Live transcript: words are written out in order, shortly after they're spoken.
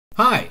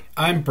Hi,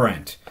 I'm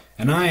Brent,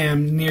 and I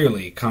am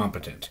nearly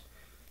competent.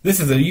 This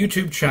is a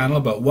YouTube channel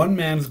about one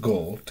man's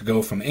goal to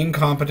go from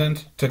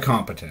incompetent to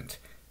competent.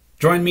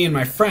 Join me and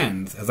my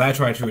friends as I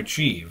try to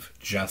achieve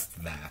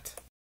just that.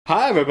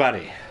 Hi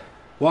everybody,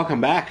 welcome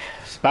back,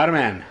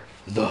 Spider-Man,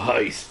 the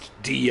Heist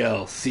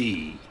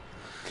DLC.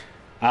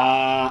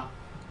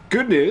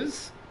 Good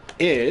news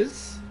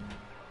is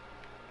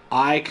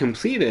I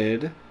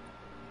completed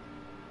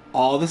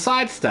all the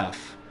side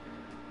stuff,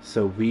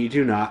 so we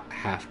do not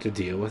have to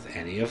deal with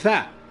any of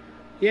that.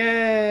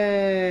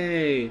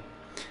 Yay!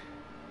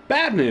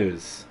 Bad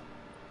news.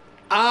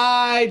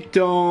 I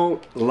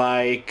don't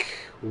like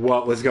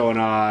what was going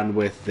on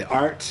with the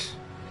art.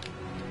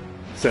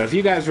 So if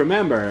you guys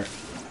remember,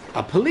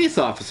 a police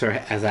officer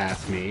has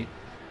asked me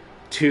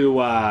to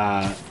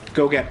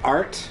go get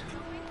art.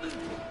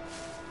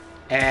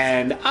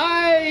 And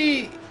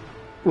I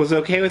was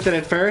okay with it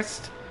at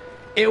first.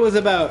 It was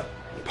about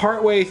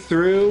partway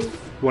through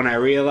when I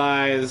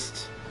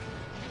realized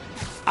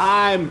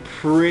I'm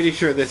pretty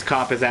sure this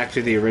cop is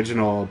actually the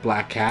original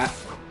Black Cat.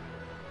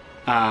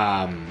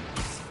 And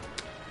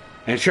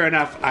sure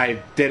enough,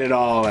 I did it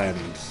all, and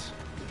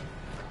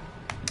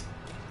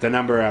the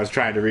number I was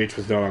trying to reach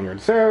was no longer in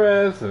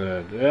service.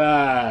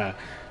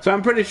 So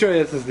I'm pretty sure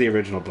this is the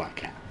original Black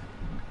Cat.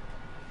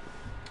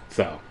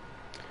 So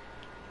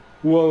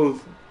we'll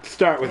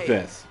start with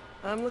this.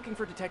 I'm looking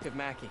for Detective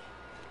Mackey.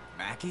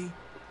 Mackey?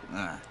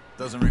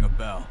 Doesn't ring a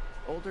bell.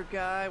 Older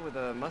guy with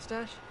a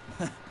mustache?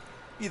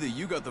 Either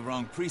you got the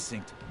wrong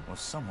precinct, or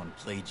someone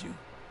played you.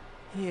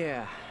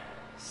 Yeah,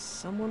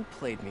 someone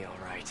played me all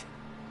right.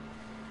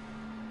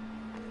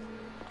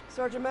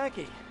 Sergeant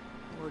Mackey,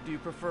 or do you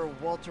prefer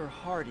Walter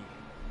Hardy?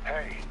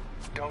 Hey,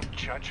 don't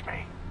judge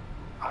me.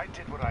 I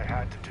did what I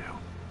had to do.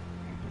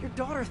 Your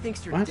daughter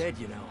thinks you're What? dead,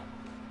 you know.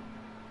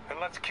 And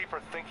let's keep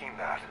her thinking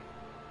that.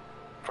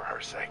 For her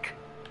sake.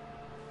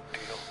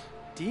 Deal?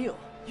 Deal?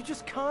 You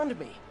just conned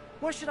me.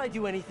 Why should I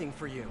do anything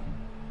for you?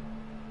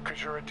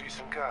 'Cause you're a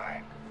decent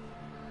guy.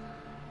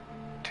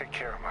 Take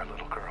care of my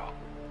little girl.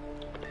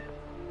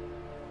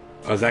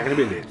 Oh, is that going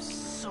to be the...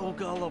 So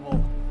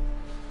gullible.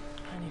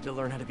 I need to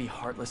learn how to be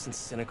heartless and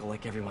cynical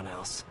like everyone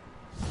else.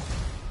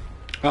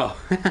 Oh.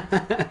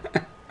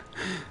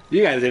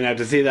 You guys didn't have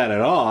to see that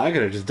at all. I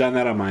could have just done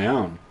that on my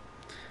own.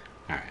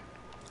 Alright.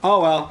 Oh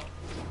well.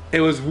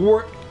 It was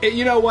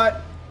you know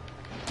what?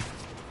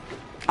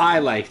 I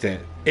liked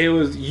it. It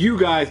was... You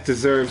guys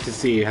deserve to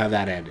see how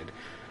that ended.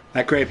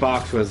 That great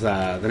box was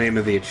the name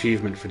of the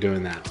achievement for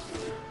doing that.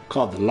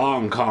 Called the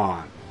Long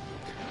Con.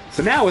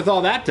 So now with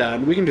all that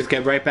done, we can just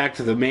get right back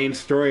to the main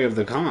story of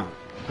the con.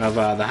 Of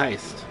the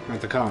heist.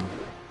 Not the con.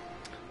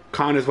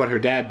 Con is what her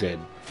dad did.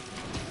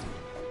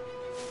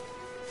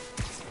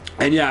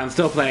 And yeah, I'm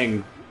still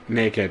playing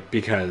naked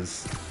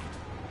because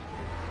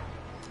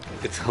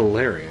it's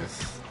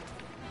hilarious.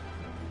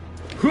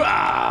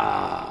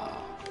 Hooah!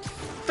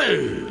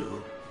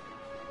 Boom!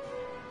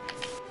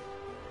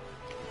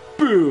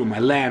 Boom! I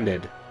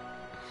landed.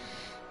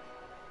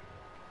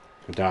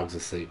 My dog's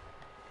asleep.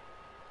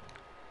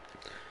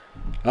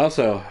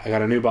 Also, I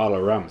got a new bottle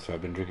of rum, so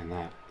I've been drinking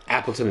that.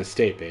 Appleton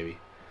Estate, baby.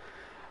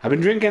 I've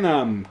been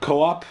drinking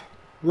co-op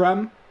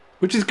rum,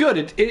 which is good.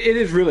 It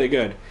is really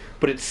good,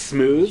 but it's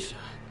smooth,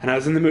 and I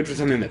was in the mood for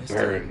something that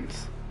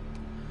burns.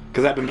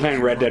 Because I've been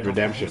playing Red Dead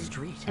Redemption,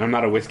 and I'm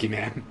not a whiskey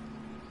man.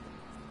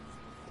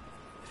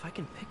 If I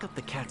can pick up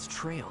the cat's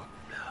trail,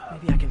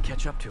 maybe I can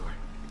catch up to her.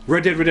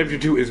 Red Dead Redemption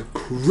 2 is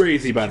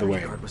crazy, by the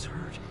way. Security guard was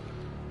hurt.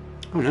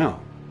 Oh no.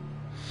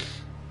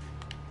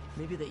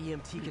 Maybe the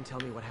EMT can tell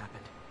me what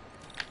happened.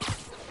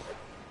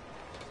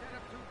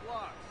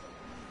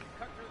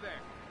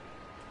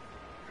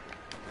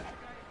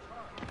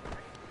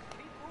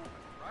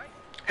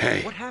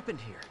 Hey, What happened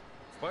here?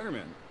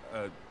 Spider-Man,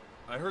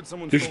 I heard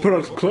someone you should stole put a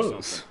on some book or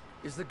clothes. something.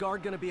 Is the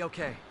guard gonna be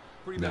okay?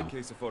 Pretty No. bad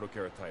case of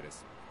photokeratitis.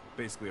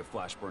 Basically a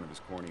flash burn of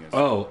his corneas.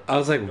 Oh, I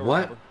was like, You don't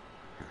what? remember?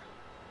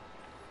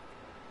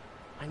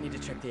 I need to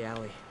check the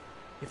alley.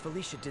 If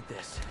Felicia did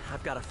this,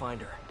 I've got to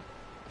find her.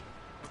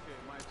 Okay,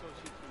 my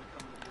associate's gonna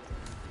come with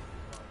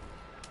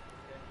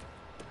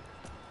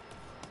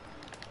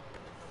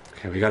you.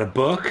 Okay, we got a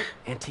book.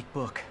 Antique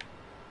book.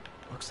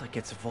 Looks like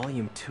it's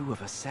volume 2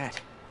 of a set.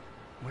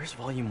 Where's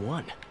volume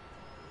 1?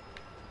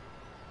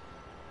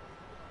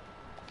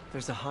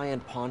 There's a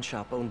high-end pawn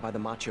shop owned by the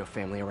Macho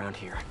family around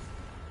here.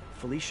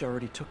 Felicia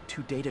already took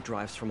 2 data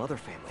drives from other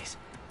families.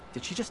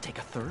 Did she just take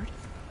a third?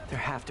 There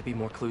have to be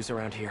more clues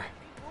around here.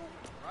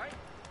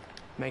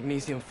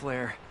 Magnesium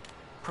flare.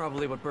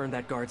 Probably what burned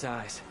that guard's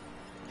eyes.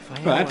 If I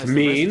Well, that's analyze the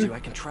mean. residue, I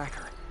can track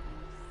her.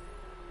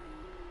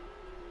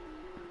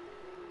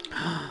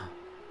 Oh,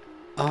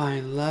 I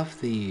love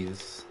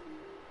these.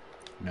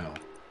 No.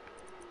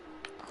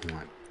 I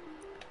want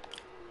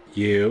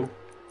you.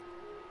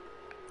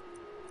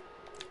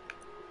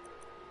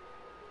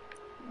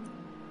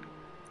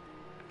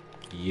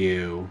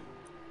 You.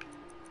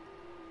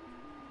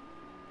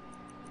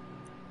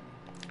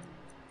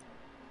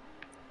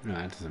 No,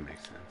 that doesn't make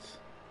sense.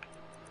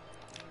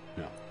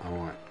 No, I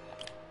want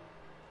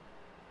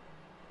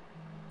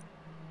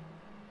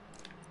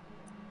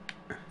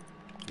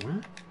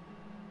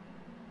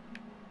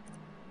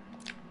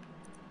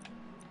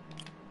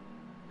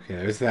Okay,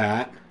 there's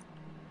that.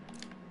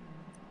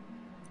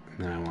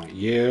 And then I want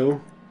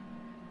you.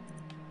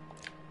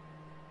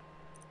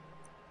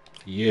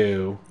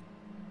 You.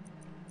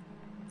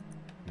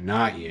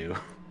 Not you.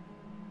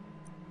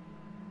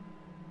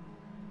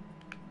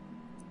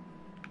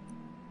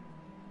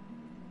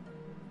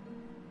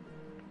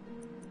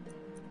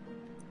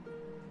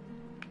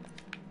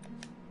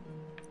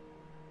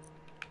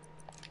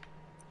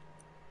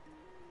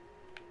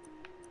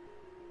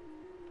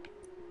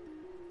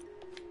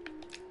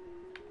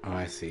 Oh,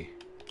 I see.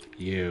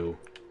 You.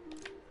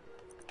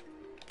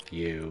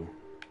 You.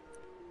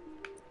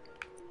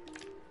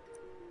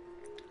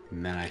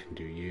 And then I can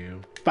do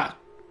you. Fuck!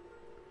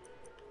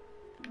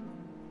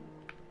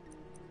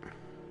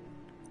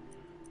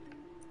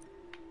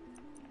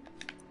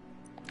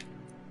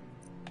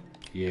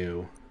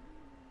 You.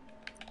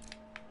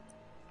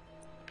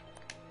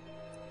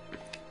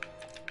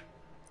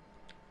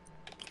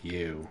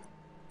 You.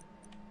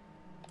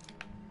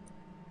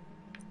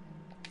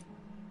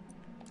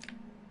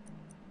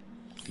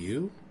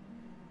 You?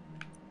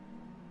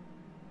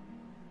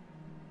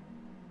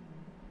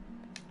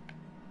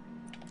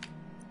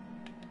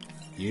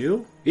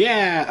 You?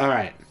 Yeah,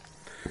 alright.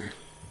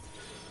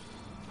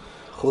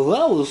 Well,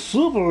 that was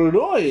super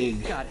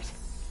annoying. Got it.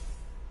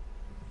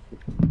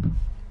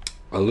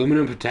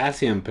 Aluminum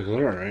potassium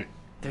perchlorate, right?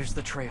 There's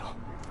the trail.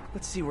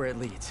 Let's see where it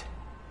leads.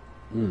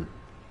 Hmm.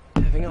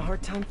 Having a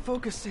hard time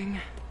focusing.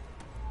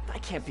 I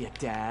can't be a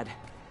dad.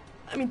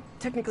 I mean,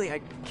 technically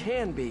I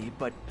can be,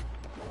 but...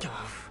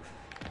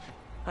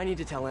 I need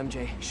to tell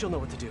MJ. She'll know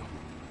what to do.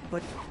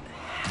 But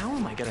how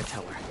am I gonna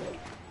tell her?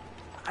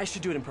 I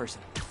should do it in person.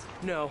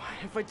 No,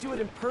 if I do it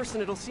in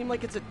person, it'll seem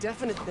like it's a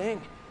definite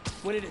thing.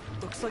 When it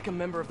looks like a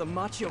member of the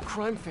Machio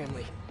crime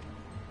family.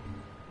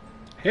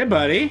 Hey,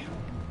 buddy.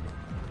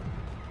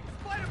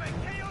 Spider-Man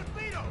KO'd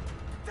Vito!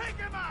 Take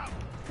him out!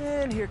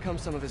 And here come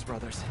some of his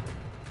brothers.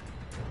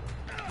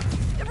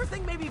 Ever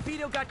think maybe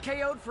Vito got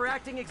KO'd for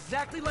acting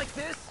exactly like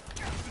this?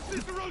 The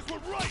Ciceros were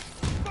right!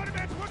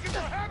 Spider-Man's working for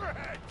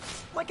Hammerhead!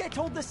 Like I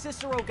told the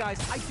Cicero guys,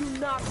 I do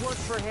not work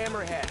for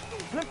Hammerhead.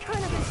 And I'm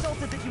kind of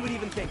insulted that you would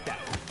even think that.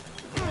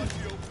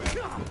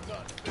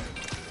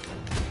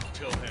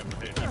 Tell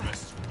Hammerhead he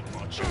messes with the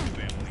Macho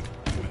family.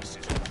 He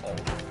messes with all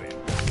the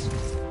families.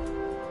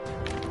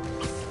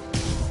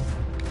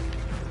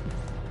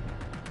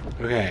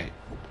 Okay.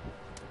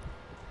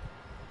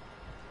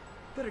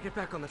 Better get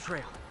back on the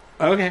trail.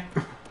 Okay.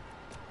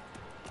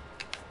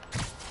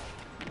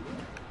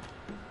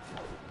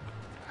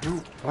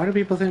 Why do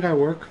people think I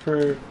work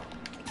for...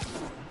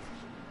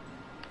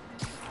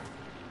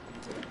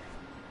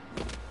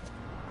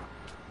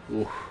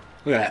 Ooh,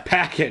 look at that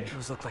package.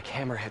 Those look like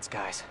Hammerhead's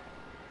guys.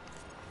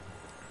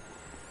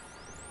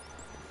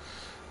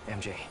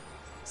 MJ,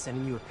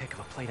 sending you a pic of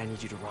a plate I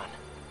need you to run.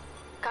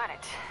 Got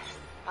it.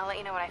 I'll let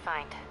you know what I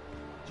find.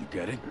 You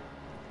get it?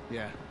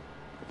 Yeah.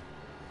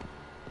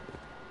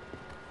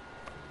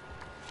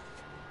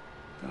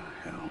 The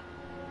hell?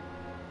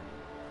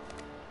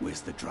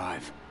 Where's the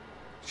drive?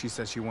 She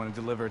said she wanted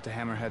to deliver it to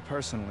Hammerhead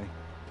personally.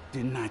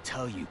 Didn't I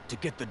tell you to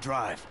get the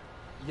drive?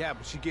 Yeah,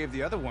 but she gave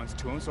the other ones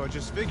to him, so I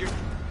just figured...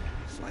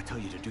 So I tell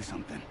you to do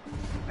something.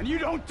 And you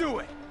don't do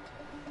it!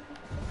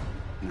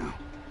 No.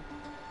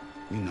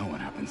 You know what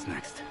happens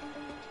next.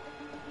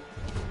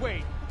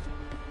 Wait!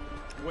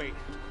 Wait!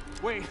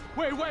 Wait!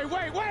 Wait! Wait!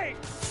 Wait! Wait!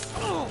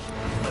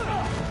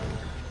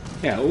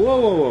 Yeah, whoa,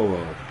 whoa, whoa,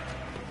 whoa.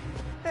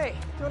 Hey,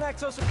 don't act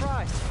so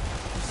surprised.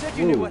 You said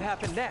you knew what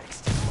happened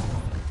next.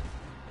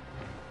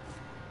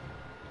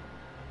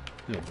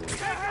 Oh, boy.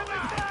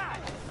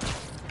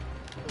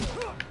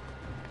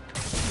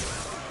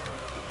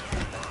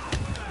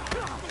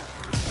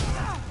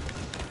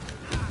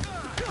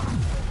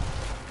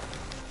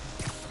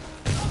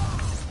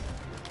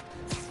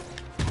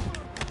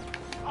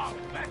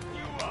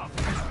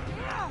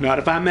 Not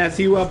if I mess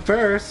you up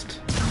first.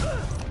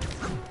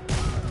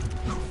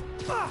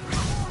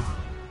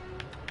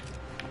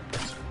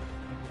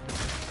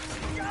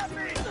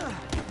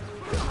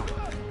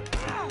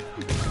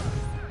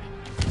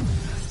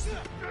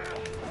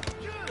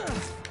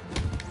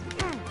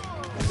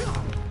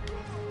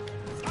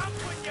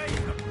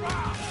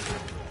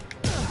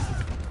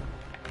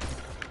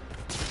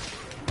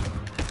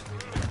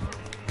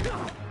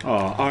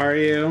 Oh, are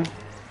you?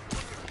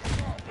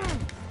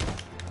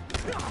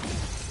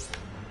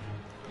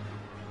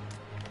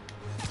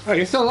 Oh,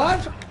 you're still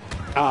alive?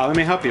 Oh, let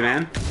me help you,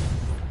 man.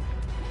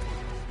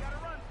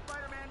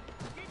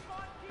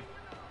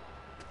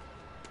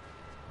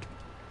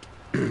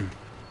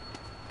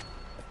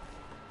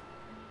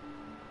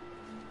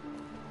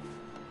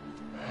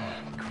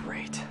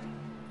 Great.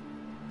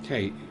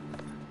 Okay.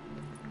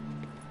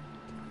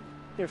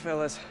 Here,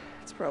 fellas.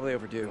 It's probably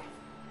overdue.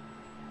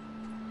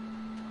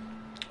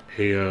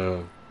 Hey,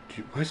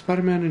 why is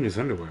Spider-Man in his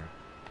underwear?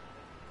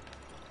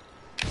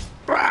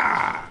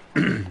 Ah!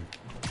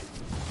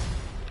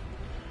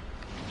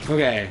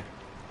 Okay.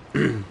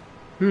 MJ,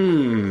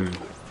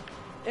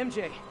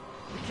 the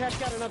cat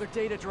got another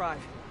data drive.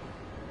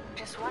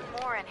 Just one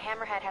more and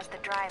Hammerhead has the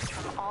drives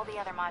from all the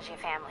other Maggia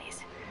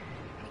families.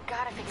 We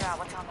gotta figure out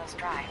what's on those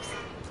drives.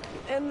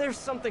 And there's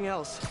something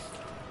else.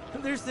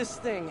 There's this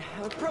thing.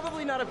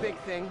 Probably not a big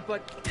thing,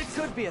 but it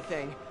could be a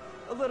thing.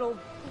 A little,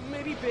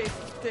 maybe big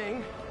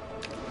thing.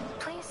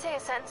 Please say a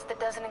sentence that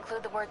doesn't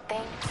include the word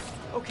thing.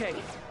 Okay.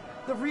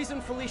 The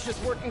reason Felicia's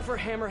working for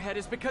Hammerhead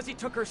is because he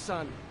took her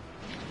son.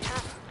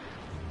 Huh.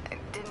 I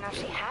didn't know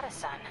she had a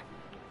son.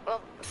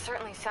 Well,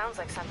 certainly sounds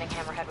like something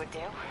Hammerhead would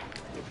do.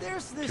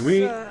 There's this,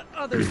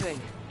 other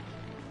thing.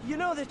 You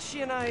know that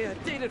she and I,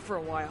 dated for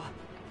a while.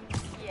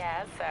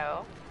 Yeah,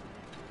 so?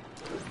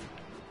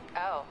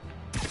 Oh.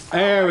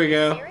 There we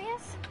go.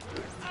 Serious?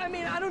 I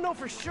mean, I don't know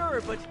for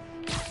sure, but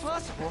it's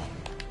possible.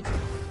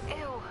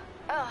 Ew.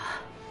 Ugh.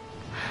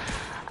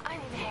 I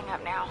need to hang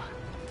up now.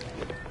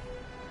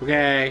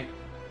 Okay.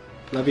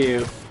 Love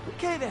you.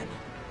 Okay then.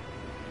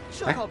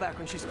 She'll call back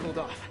when she's cooled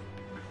off.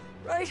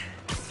 Right?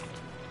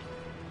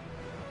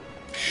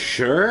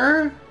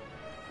 Sure?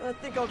 I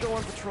think I'll go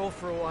on patrol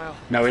for a while.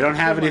 No, we don't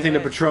have Clear my anything to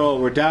head. patrol.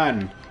 We're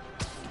done.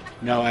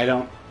 No, I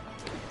don't.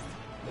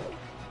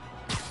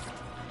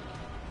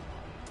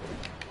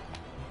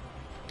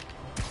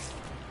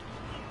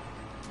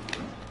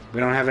 We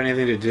don't have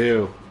anything to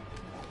do.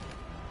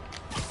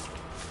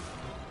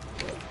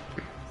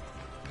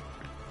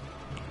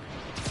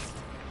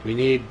 We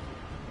need...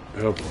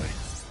 Oh boy.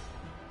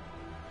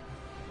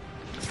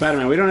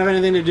 Spider-Man, we don't have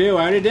anything to do.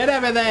 I already did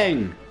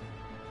everything!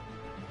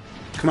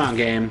 Come on,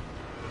 game.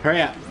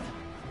 Hurry up.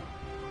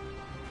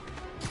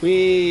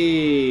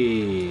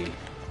 Wee.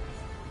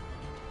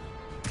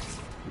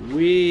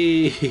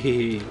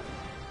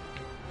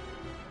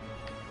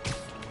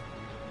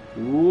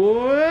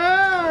 Whoa!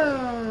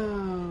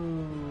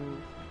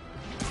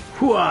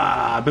 Hooah!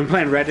 I've been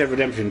playing Red Dead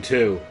Redemption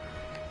 2.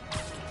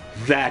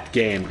 That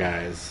game,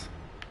 guys.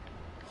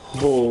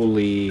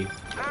 Holy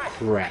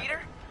crap.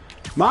 Peter?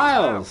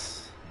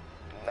 Miles!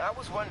 I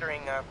was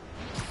wondering,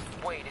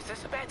 wait, is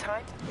this a bad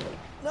time?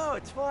 No,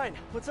 it's fine.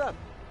 What's up?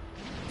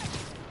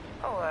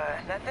 Oh,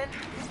 nothing?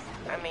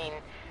 I mean,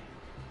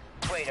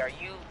 wait, are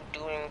you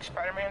doing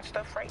Spider-Man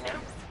stuff right now?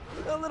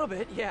 A little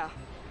bit, yeah.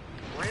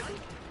 Really?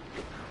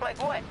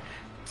 Like what,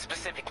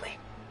 specifically?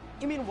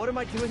 You mean, what am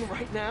I doing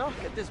right now,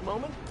 at this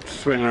moment?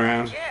 Swinging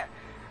around. Yeah,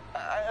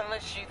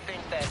 unless you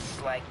think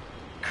that's, like,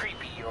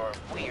 creepy or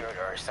weird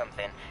or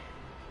something.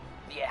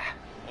 Yeah,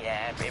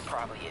 it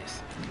probably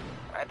is.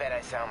 I bet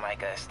I sound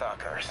like a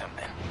stalker or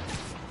something.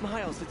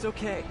 Miles, it's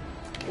okay.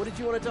 What did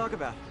you want to talk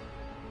about?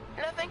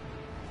 Nothing.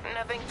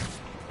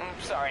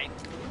 Sorry.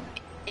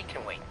 It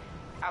can wait.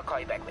 I'll call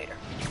you back later.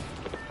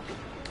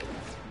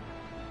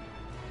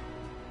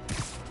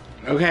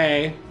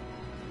 Okay.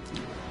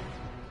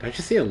 Did I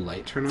just see a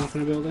light turn off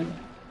in a building?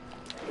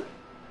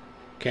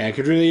 Okay, I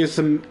could really use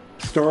some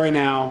story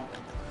now.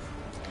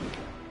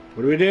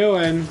 What are we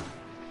doing?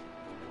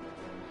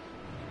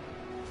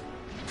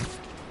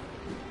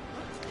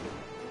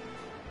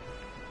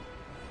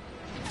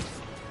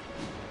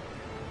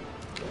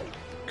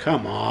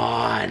 Come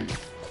on.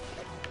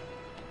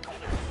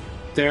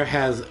 There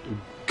has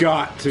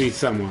got to be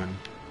someone.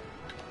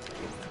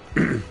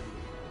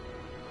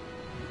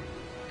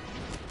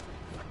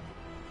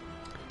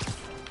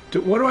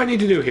 What do I need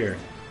to do here?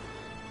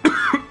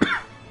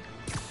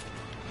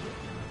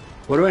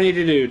 What do I need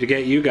to do to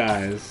get you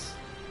guys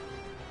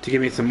to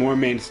give me some more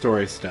main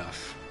story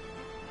stuff?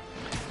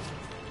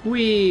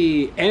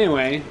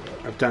 Anyway,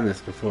 I've done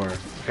this before.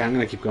 Okay, I'm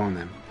gonna keep going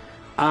then.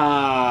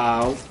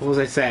 What was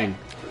I saying?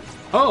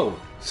 Oh,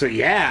 so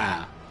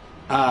yeah.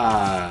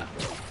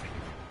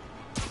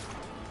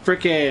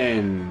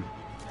 Frickin'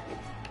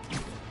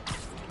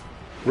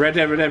 Red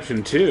Dead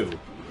Redemption 2.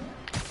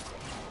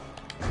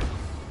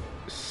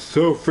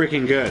 So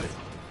freaking good.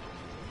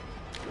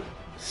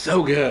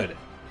 So good.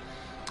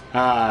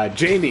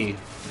 Jamie,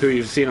 who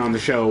you've seen on the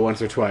show once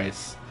or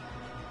twice,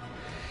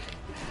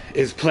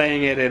 is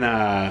playing it in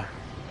a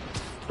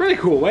really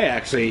cool way,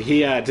 actually.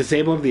 He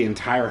disabled the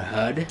entire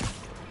HUD.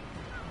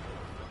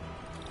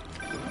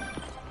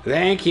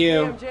 Thank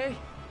you. Hey,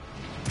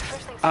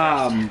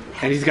 MJ?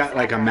 And he's got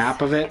like a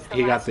map of it.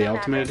 He got the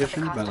Ultimate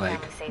Edition, but like,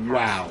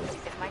 wow.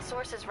 If my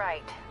source is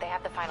right, they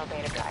have the final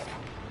data drive.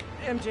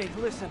 MJ,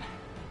 listen.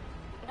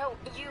 No,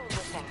 you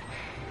listen.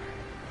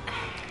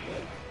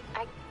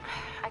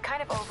 I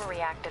kind of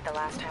overreacted the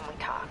last time we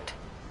talked.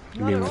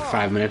 You mean like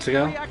 5 minutes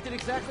ago? You reacted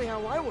exactly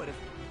how I would have.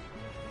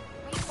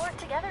 We weren't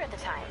together at the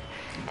time,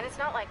 and it's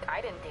not like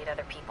I didn't date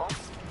other people.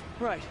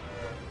 Right.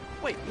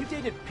 Wait, you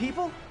dated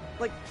people?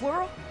 Like,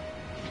 plural?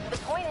 The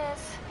point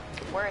is,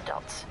 we're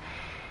adults.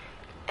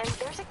 And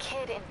there's a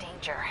kid in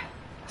danger.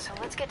 So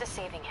let's get to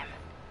saving him.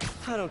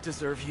 I don't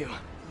deserve you.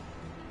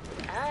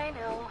 I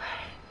know.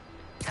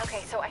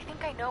 Okay, so I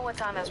think I know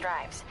what's on those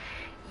drives.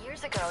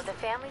 Years ago, the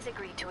families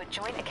agreed to a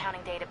joint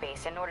accounting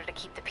database in order to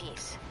keep the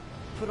peace.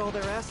 Put all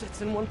their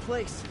assets in one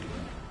place.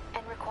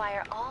 And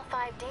require all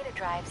 5 data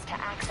drives to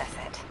access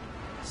it.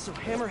 So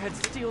Hammerhead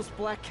steals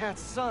Black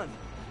Cat's son.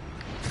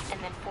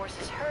 And then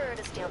forces her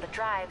to steal the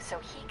drives so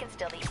he can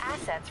steal the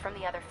assets from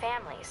the other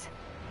families.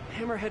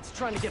 Hammerhead's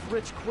trying to get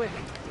rich quick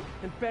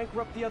and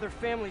bankrupt the other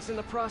families in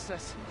the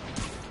process.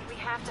 We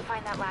have to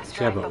find that last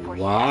Yeah, drive but before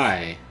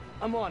why?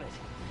 I'm on it.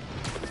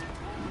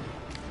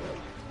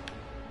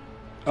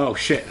 Oh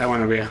shit, I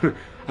want to be...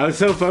 I was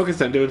so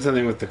focused on doing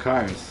something with the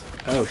cars.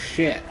 Oh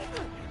shit.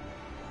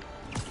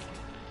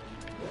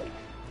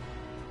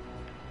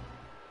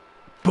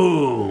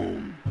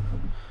 Boom!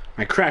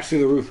 I crashed through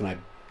the roof and I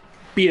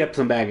beat up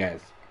some bad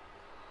guys.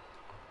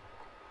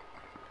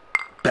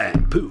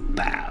 Bang, poo,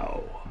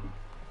 pow.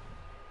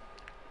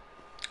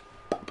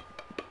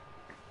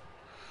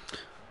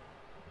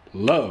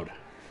 Load.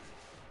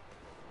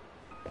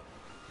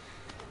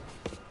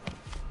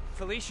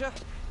 Felicia,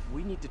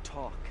 we need to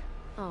talk.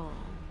 Oh,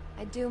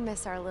 I do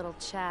miss our little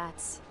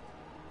chats.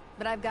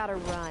 But I've got to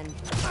run.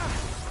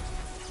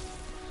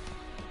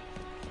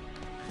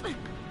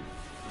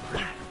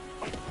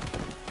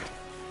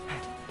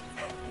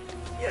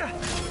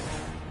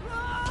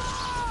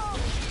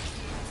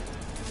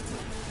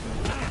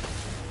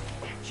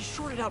 She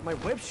shorted out my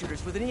web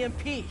shooters with an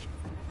EMP.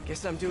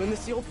 Guess I'm doing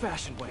this the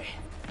old-fashioned way.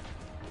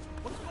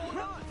 What's going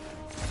on?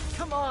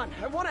 Come on,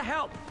 I want to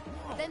help.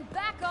 Then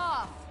back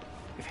off!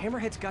 If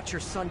Hammerhead's got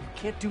your son, you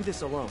can't do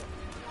this alone.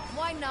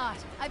 Why not?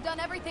 I've done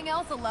everything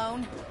else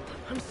alone.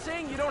 I'm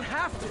saying you don't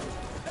have to.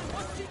 And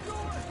what's she doing?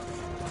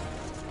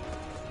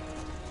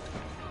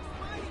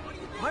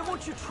 Why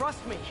won't you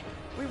trust me?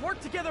 We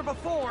worked together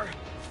before.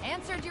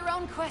 Answered your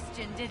own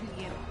question, didn't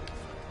you?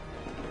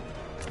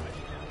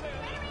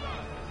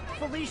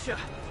 Felicia,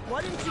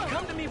 why didn't you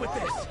come to me with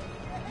this?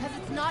 Because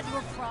it's not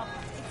your problem.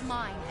 It's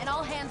mine, and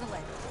I'll handle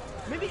it.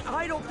 Maybe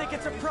I don't think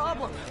it's a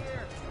problem.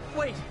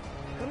 Wait,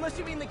 unless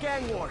you mean the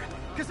gang war,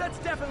 because that's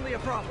definitely a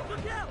problem.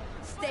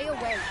 Stay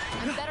away.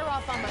 I'm better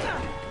off on my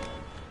own.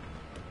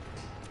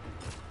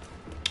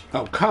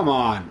 Oh, come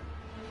on.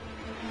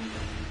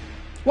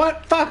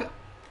 What? Fuck.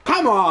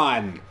 Come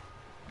on.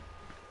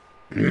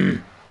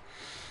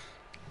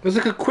 There's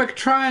like a quick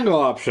triangle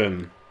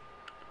option.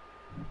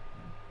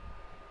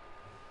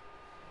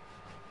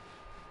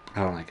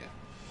 I don't like it.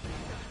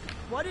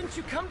 Why didn't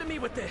you come to me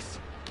with this?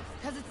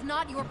 Because it's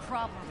not your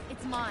problem.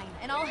 It's mine,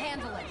 and I'll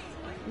handle it.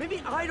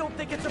 Maybe I don't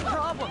think it's a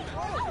problem.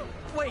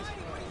 Wait,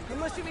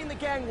 unless you mean the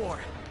gang war,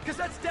 because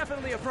that's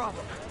definitely a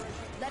problem.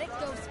 Let it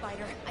go,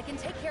 Spider. I can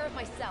take care of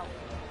myself.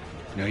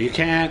 No, you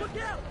can't.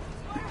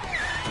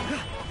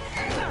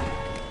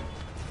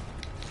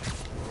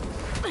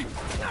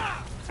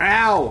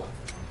 Ow!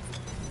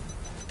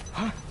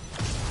 Huh?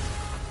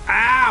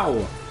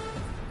 Ow!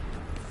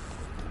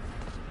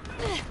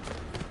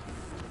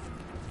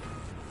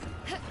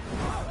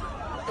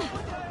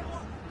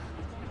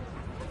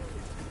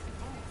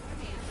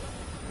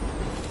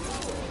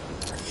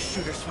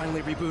 Shooter's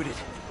finally rebooted.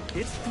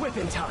 It's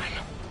whipping time.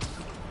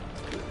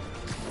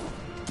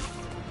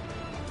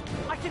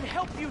 I can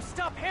help you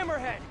stop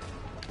Hammerhead.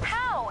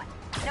 How?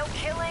 No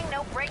killing,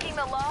 no breaking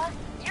the law?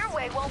 Your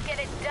way won't get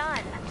it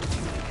done.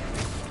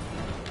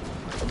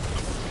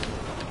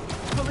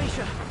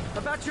 Felicia,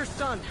 about your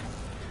son.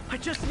 I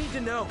just need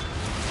to know.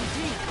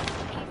 He's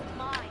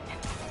mine,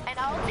 and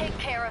I'll take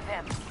care of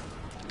him.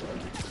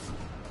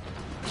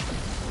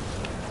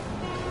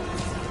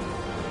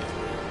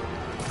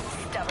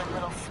 Stubborn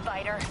little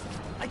spider.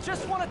 I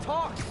just want to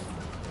talk.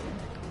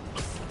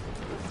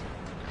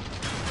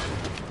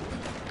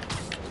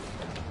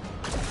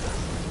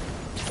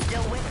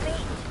 Still with me?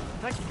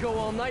 I could go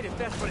all night if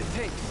that's what it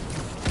takes.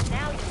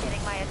 Now you're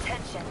getting my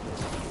attention.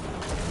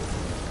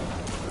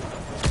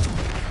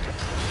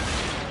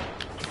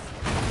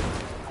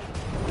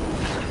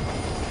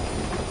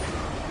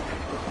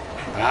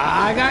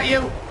 I got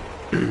you.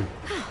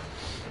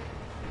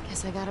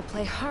 Guess I gotta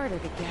play harder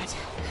to get.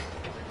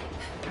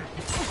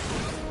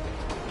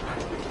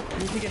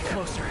 Need to get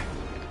closer.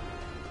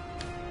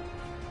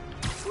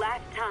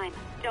 Last time.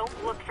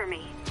 Don't look for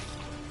me.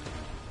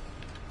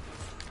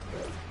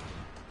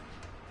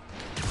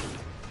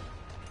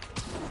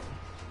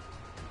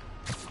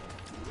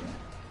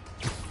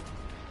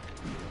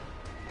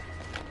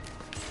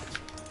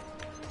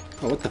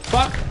 Oh, what the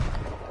fuck?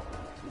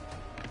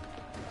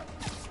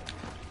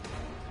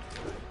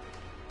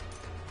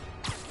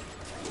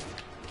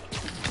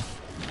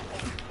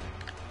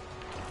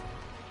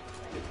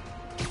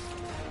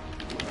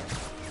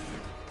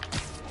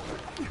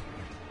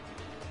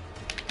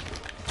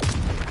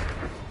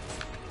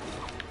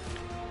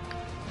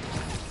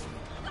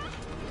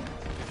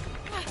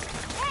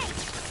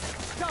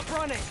 Stop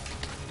running!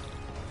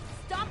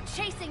 Stop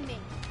chasing me!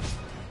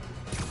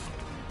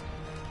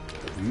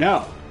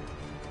 No.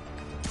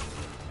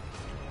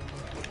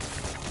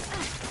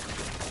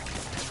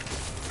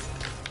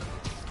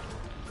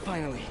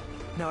 Finally.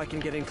 Now I can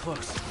get in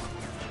close.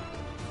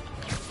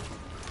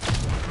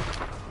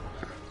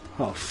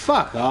 Oh,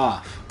 fuck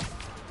off.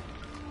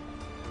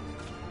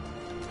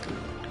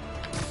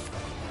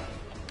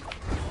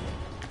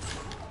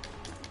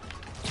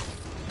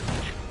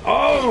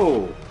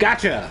 Oh,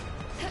 gotcha.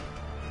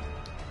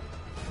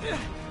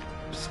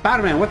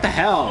 Spider-Man, what the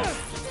hell?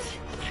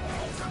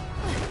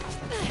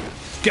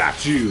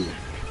 Got you.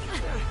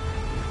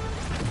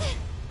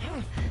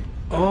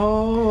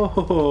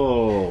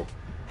 Oh,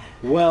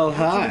 well,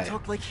 How can we hi.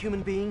 talk like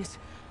human beings?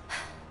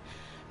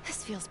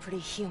 This feels pretty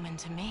human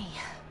to me.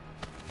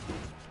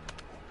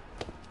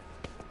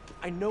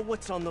 I know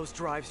what's on those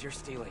drives you're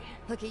stealing.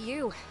 Look at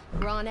you,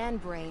 brawn and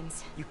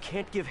brains. You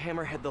can't give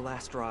Hammerhead the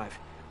last drive.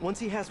 Once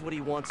he has what he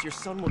wants, your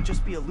son will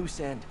just be a loose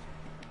end.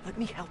 Let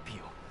me help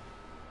you.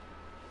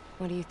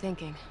 What are you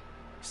thinking?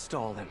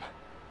 Stall him.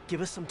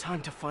 Give us some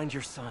time to find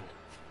your son.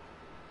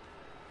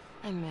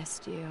 I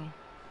missed you.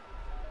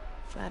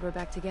 Glad we're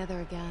back together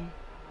again.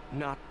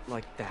 Not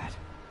like that.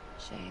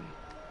 Shame.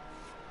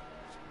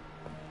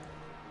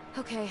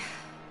 Okay.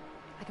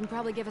 I can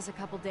probably give us a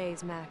couple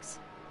days, max.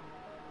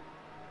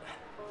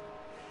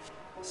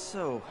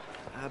 So,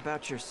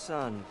 about your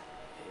son,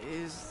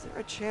 is there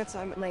a chance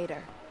I'm...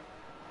 Later.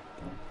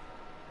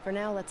 For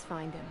now, let's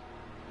find him.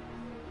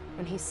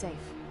 When he's safe.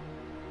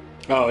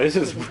 Oh, this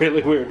is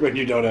really weird when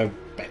you don't have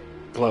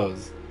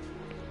clothes.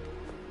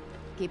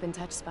 Keep in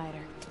touch, Spider.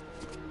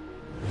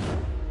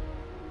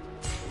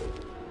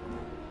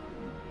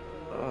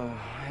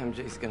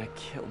 MJ's gonna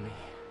kill me.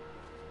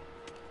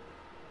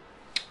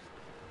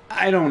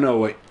 I don't know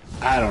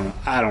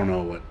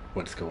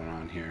what's going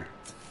on here.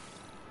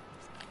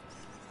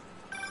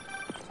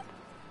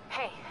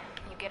 Hey,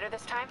 you get her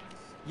this time?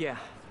 Yeah,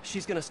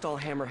 she's gonna stall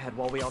Hammerhead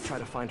while we all try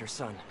to find her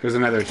son. Here's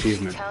another Did she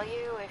achievement. tell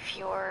you if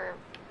you're...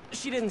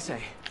 She didn't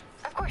say.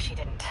 Of course she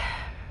didn't.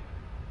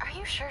 Are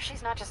you sure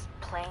she's not just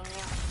playing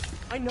you?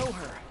 I know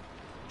her.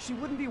 She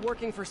wouldn't be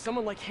working for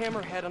someone like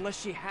Hammerhead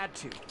unless she had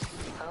to.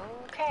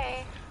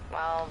 Okay.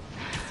 Well,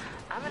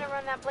 I'm gonna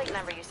run that Blake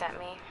number you sent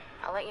me.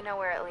 I'll let you know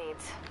where it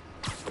leads.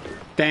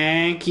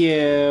 Thank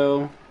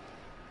you.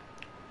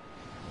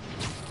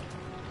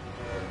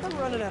 I'm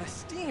running out of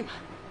steam.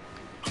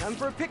 Time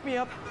for a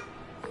pick-me-up.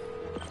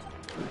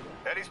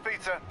 Eddie's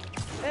Pizza.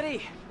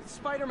 Eddie, it's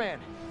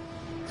Spider-Man.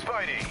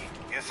 Spidey,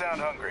 you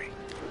sound hungry.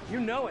 You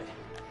know it.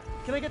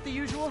 Can I get the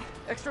usual?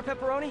 Extra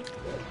pepperoni?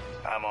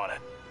 I'm on it.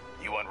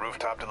 You want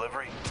rooftop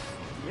delivery?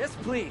 Yes,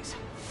 please.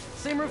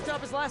 Same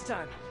rooftop as last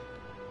time.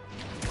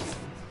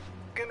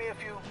 Give me a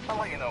few. I'll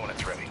let you know when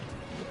it's ready.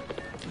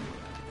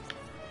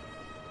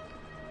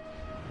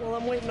 While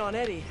I'm waiting on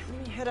Eddie,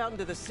 let me head out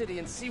into the city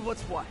and see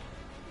what's what.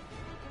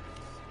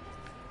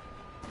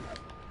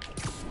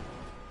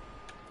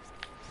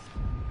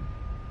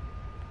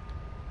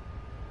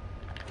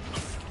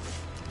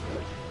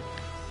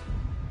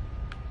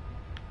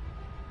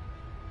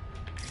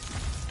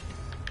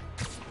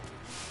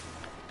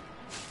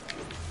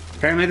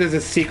 Apparently there's a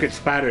secret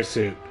spider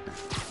suit.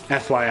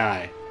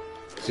 FYI.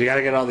 So you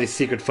gotta get all these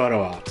secret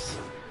photo ops.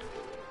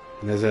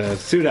 And there's a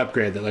suit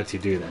upgrade that lets you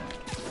do that.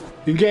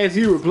 In case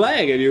you were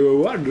playing and you were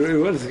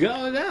wondering what's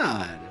going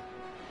on.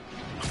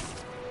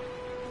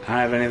 I don't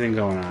have anything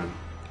going on.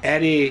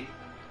 Eddie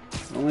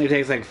only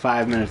takes like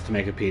 5 minutes to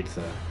make a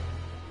pizza.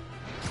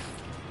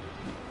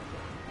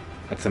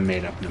 That's a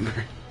made up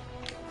number.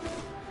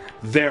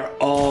 They're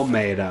all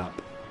made up.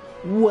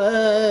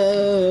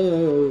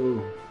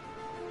 Whoa!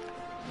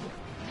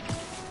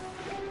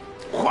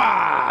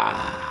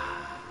 Wah!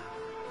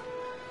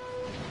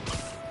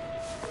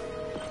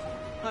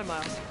 Hi,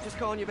 Miles. Just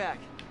calling you back.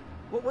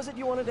 What was it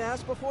you wanted to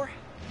ask before?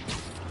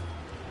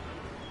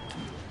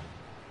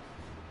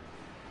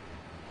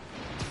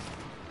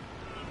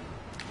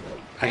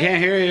 I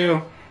can't hear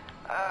you.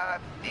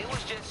 It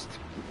was just...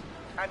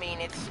 I mean,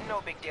 it's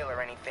no big deal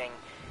or anything.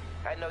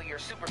 I know you're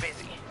super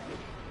busy.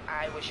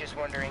 I was just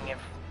wondering if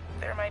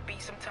there might be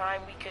some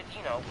time we could,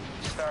 you know,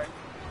 start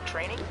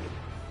training?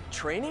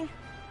 Training?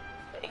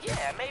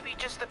 Yeah, maybe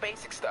just the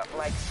basic stuff,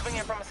 like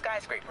swinging from a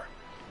skyscraper.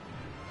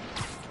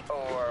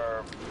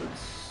 Or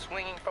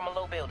swinging from a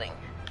low building.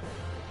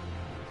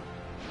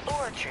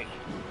 Or a tree.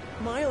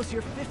 Miles,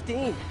 you're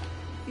 15.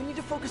 You need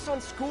to focus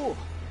on school.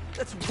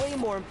 That's way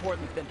more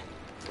important than...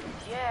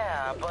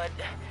 Yeah, but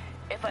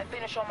if I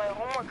finish all my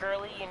homework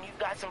early and you've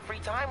got some free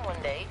time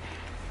one day...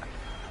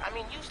 I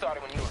mean, you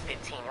started when you were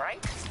 15, right?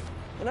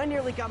 And I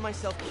nearly got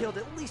myself killed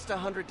at least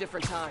 100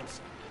 different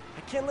times.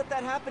 I can't let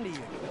that happen to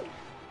you.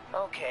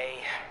 Okay.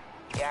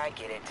 Yeah, I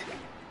get it.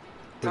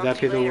 Would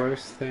that be the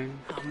worst thing?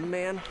 Oh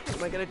man, what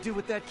am I gonna do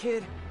with that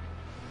kid?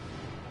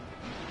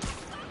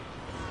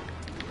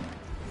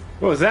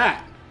 What was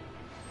that?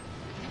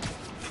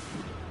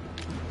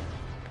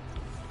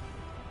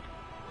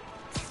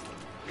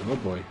 Oh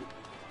boy.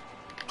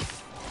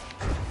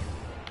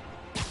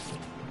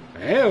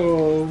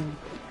 Hey-oh.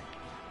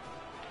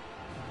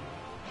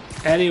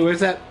 Eddie,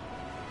 where's that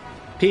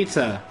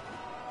pizza?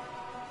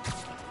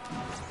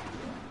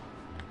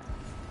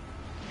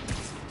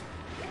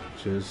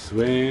 Just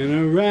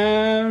swing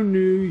around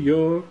New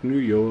York, New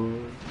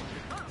York.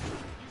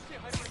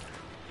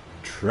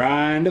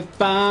 Trying to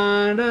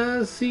find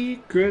a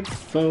secret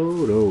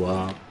photo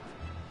op.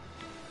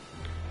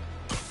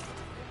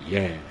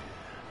 Yeah.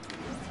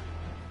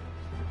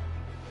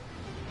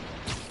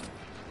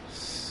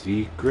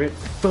 Secret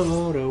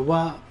photo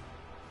op.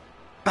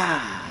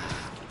 Bah.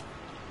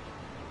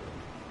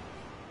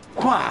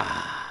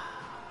 Quah.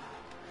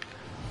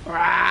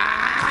 Rah.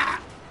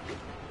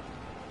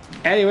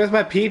 Eddie, where's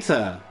my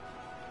pizza?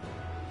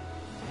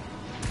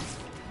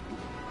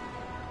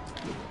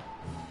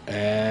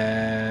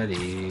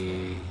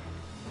 Eddie.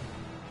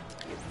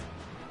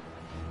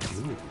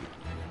 Ooh.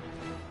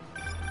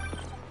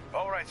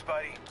 All right,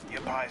 Spidey.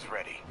 Your pie's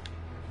ready.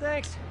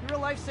 Thanks. You're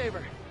a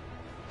lifesaver.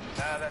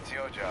 That's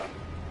your job.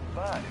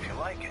 But if you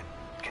like it,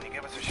 can you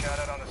give us a shout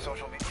out on the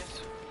social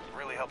medias?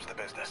 Really helps the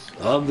business.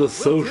 Of the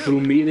social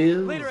media.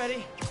 Later,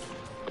 Eddie.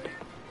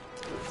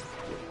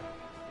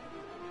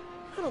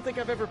 I don't think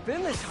I've ever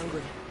been this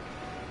hungry.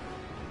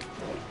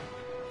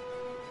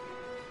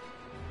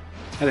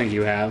 I think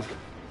you have.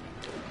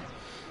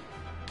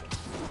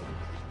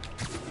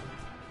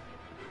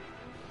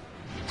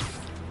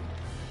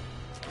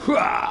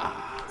 Hurrah!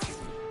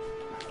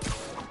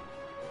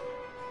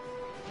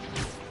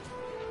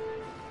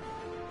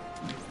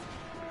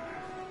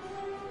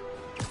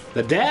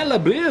 The Dollar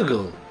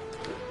Bugle.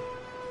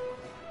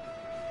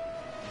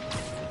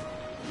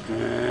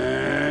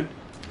 And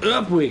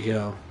up we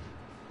go.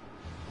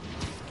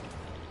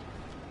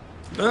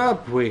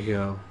 Up we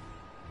go.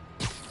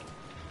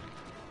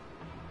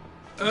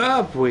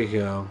 Up we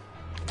go.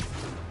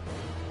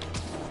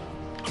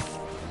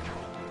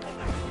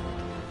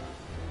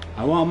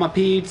 I want my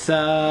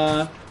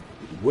pizza.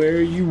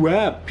 Where you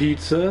at,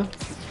 pizza?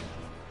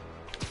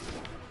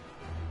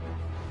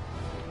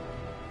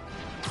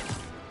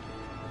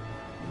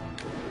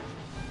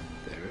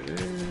 There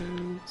it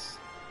is.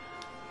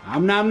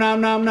 Nom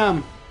nom nom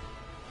nom.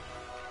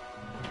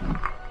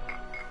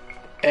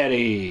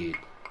 Eddie.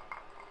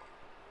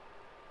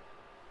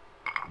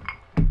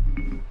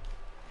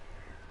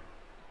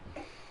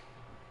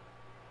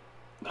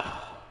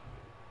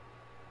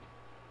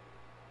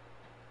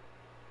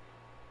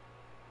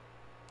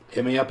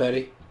 Hit me up,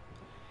 Eddie.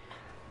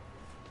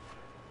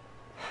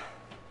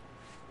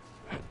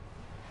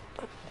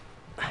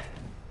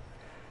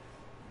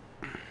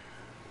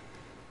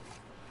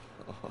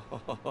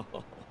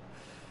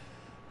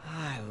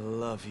 I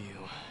love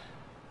you.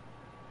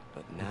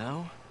 But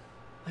now,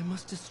 I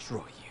must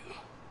destroy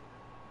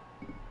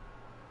you.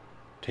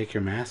 Take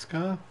your mask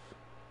off?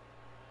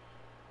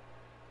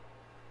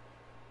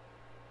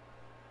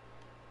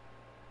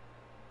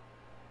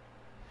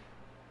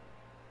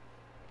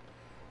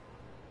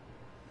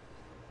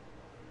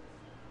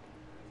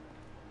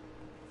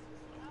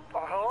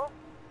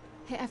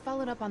 Hey, I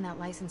followed up on that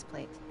license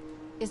plate.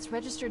 It's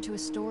registered to a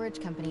storage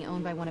company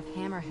owned by one of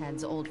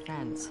Hammerhead's old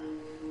friends.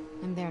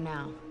 I'm there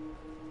now.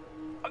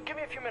 Give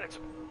me a few minutes.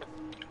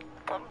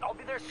 I'll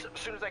be there as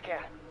soon as I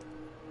can.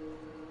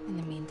 In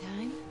the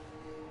meantime,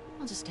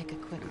 I'll just take a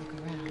quick look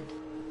around.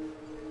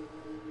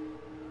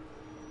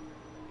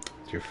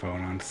 Is your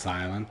phone on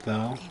silent,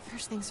 though? Okay,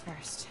 first things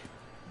first.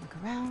 Look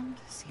around,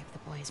 see if the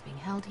boy is being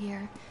held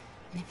here,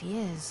 and if he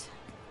is,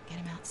 get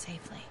him out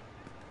safely.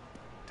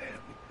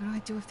 What do I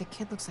do if the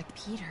kid looks like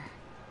Peter?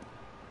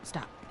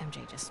 Stop,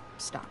 MJ, just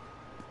stop.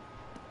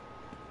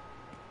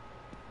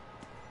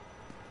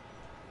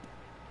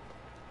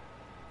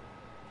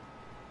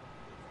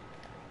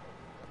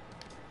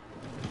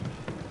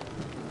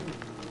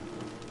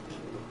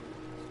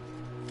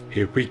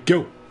 Here we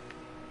go.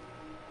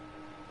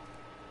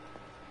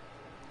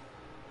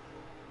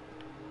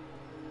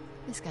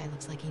 This guy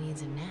looks like he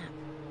needs a nap.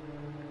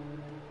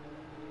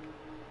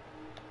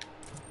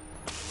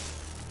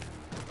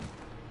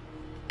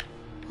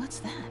 What's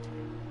that?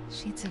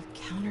 Sheets of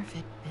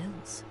counterfeit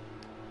bills.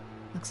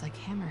 Looks like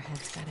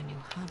Hammerhead's got a new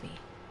hobby.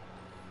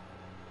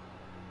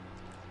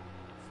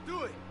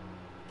 Stewie,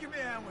 give me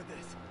a hand with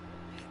this.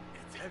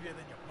 It's heavier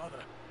than your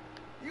mother.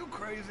 You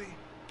crazy?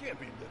 Can't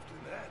be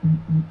lifting that.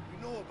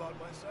 You know about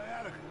my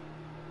sciatica.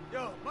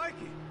 Yo,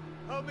 Mikey,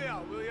 help me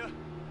out, will ya?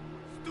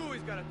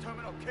 Stewie's got a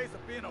terminal case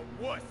of being a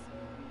wuss.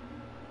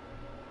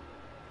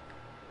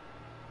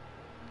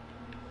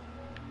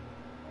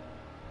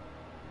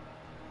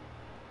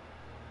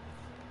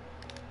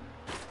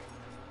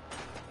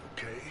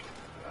 Okay,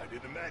 I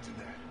didn't imagine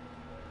that.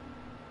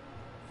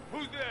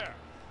 Who's there?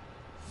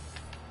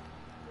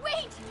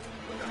 Wait!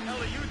 What the hell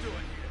are you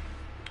doing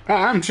here?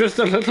 I'm just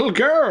a little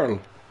girl.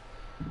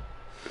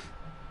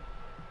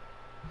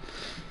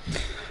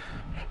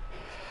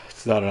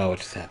 It's not at all what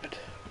just happened.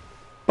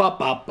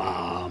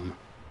 Ba-ba-bum.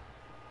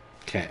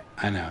 Okay,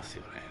 I now see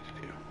what I had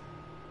to do.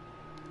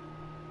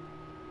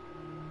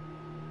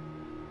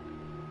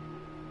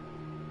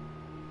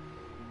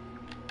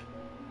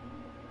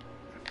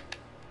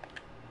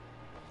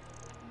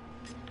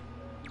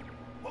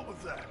 What was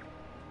that?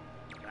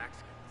 Back's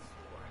getting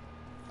sore.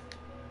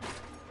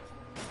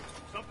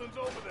 Something's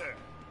over there.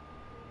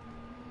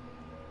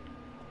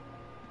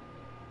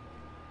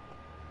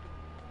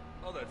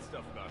 All that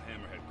stuff about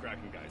Hammerhead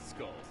cracking guys'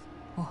 skulls.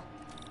 Oh,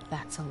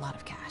 that's a lot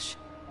of cash.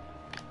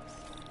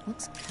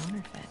 Looks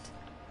counterfeit.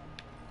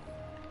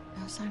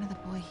 No sign of the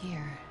boy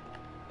here.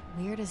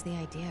 Weird as the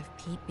idea of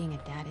Pete being a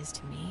dad is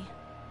to me.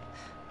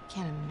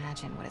 Can't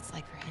imagine what it's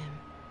like for him.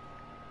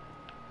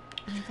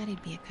 I bet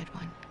he'd be a good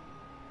one.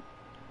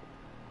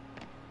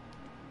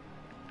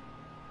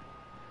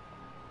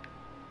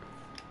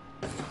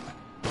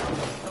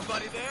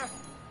 Somebody there?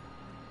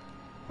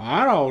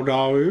 I don't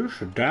know. You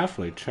should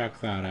definitely check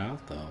that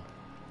out, though.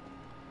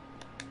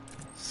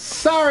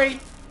 Sorry.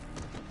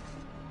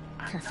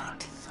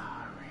 Perfect.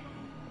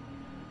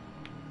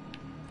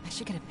 I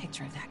should get a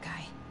picture of that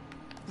guy.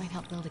 Might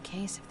help build a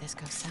case if this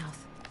goes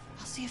south.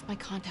 I'll see if my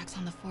contacts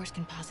on the force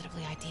can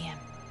positively ID him.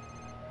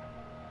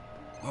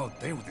 All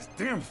day with this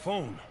damn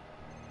phone.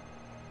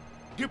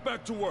 Get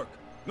back to work.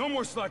 No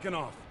more slacking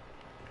off.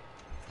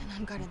 An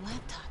unguarded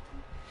laptop.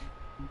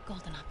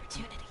 Golden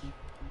opportunity.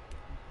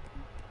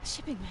 A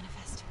shipping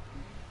manifest.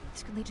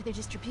 This could lead to their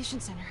distribution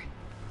center.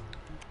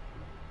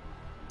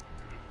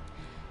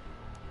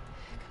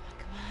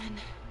 Come on.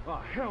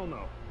 Ah, hell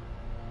no.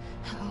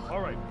 Uh-oh.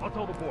 All right, I'll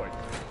tell the boys.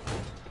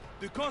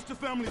 The Costa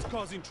family's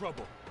causing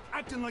trouble,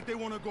 acting like they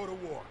want to go to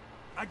war.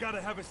 I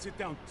gotta have a sit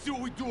down, see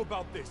what we do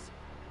about this.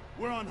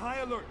 We're on high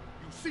alert.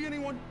 You see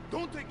anyone?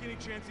 Don't take any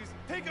chances.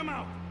 Take them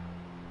out.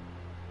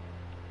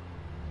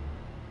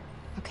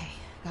 Okay,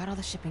 got all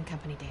the shipping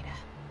company data,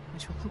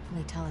 which will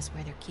hopefully tell us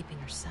where they're keeping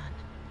her son.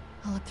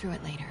 I'll look through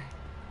it later.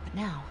 But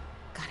now,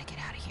 gotta get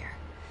out of here.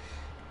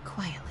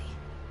 Quietly.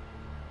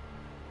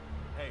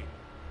 Hey,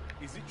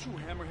 is it true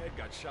Hammerhead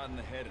got shot in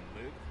the head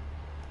and lived?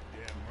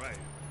 Damn right.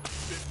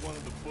 Bit one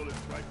of the bullets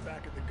right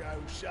back at the guy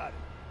who shot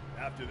him.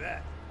 After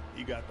that,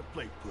 he got the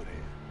plate put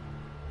in.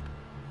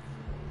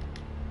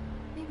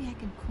 Maybe I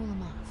can cool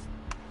him off.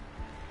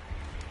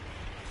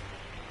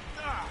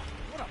 Ah,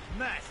 what a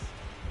mess!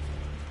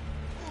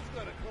 Who's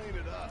gonna clean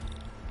it up?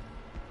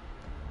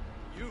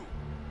 You.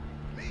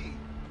 Me?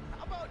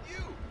 How about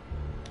you?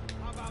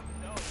 How about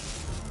no?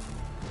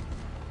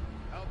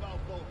 How about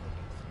both of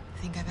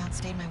us? Think I've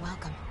outstayed my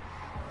welcome.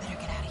 Better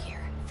get out of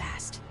here,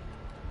 fast.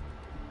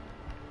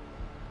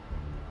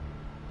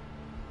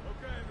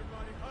 Okay,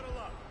 everybody, huddle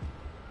up.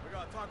 We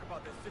gotta talk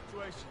about this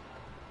situation.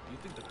 You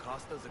think the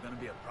Costas are gonna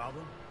be a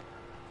problem?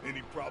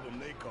 Any problem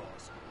they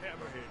cause,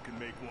 Hammerhead can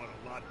make one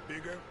a lot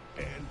bigger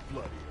and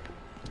bloodier.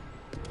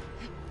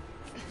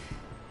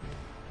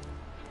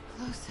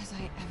 Close as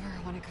I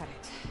ever want to cut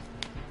it.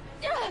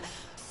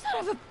 Son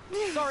of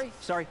a...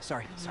 Sorry.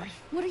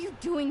 What are you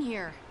doing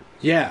here?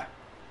 Yeah.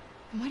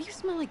 Why do you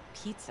smell like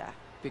pizza?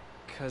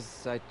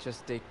 Because I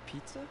just ate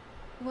pizza?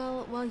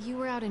 Well, while you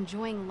were out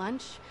enjoying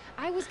lunch,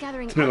 I was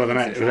gathering It's middle of the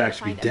night. evidence It would and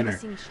actually be trying to dinner.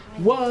 find a missing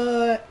child.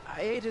 What?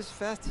 I ate as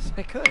fast as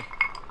I could.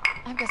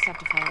 I've got stuff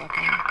to follow up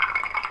on.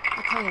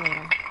 I'll call you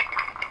later.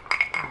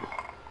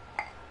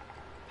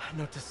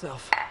 Note to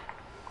self.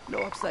 No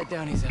upside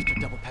downies after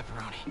double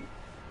pepperoni.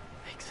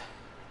 Thanks.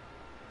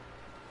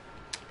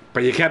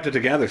 But you kept it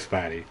together,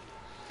 Spidey.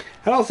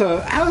 And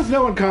also, how is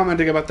no one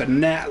commenting about the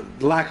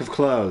lack of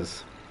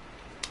clothes?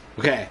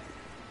 Okay.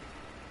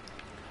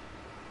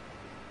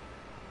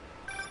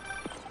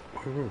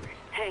 Where were we?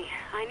 Hey,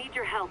 I need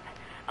your help.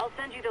 I'll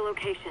send you the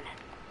location.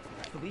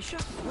 Felicia?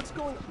 What's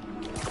going on?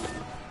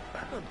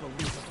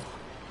 Unbelievable.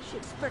 She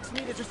expects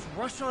me to just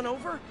rush on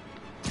over?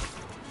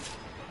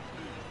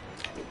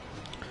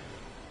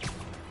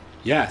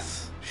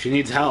 Yes, she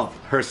needs help.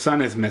 Her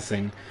son is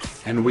missing,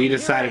 and we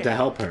decided to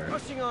help her.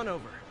 Rushing on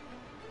over.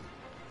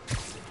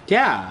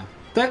 Yeah.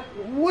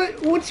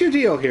 What's your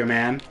deal here,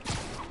 man?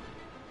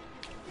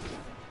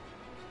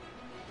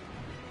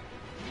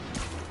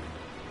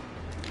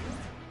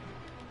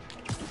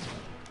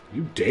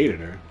 You dated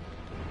her.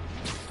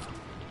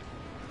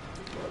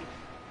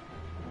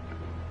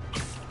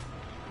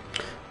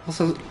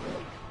 Also,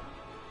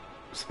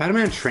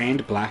 Spider-Man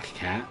trained Black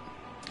Cat?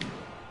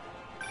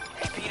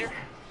 Hey, Peter.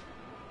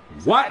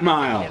 What,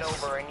 Miles?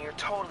 Get over, and you're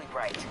totally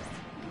right.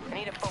 I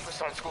need to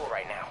focus on school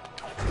right now.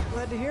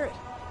 Glad to hear it.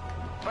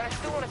 But I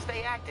still want to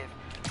stay active,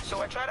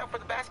 so I tried out for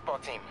the basketball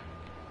team.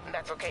 And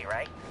that's okay,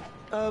 right?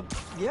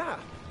 Yeah.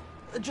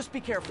 Just be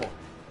careful.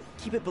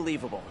 Keep it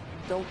believable.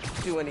 Don't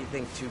do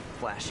anything too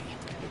flashy.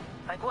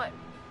 Like what?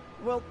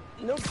 Well,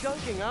 no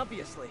dunking,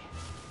 obviously.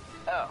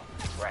 Oh,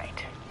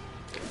 right.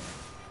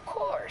 Of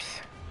course.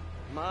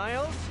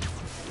 Miles?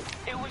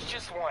 It was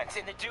just once,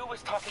 and the dude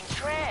was talking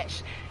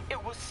trash.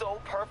 It was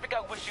so perfect,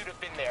 I wish you'd have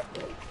been there.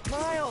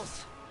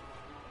 Miles!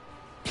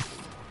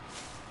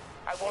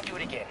 I won't do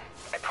it again.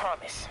 I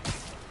promise.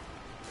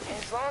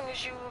 As long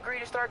as you agree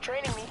to start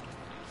training me.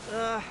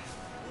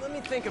 Let me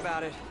think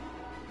about it.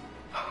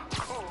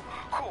 Cool.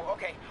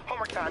 Okay,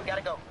 homework time.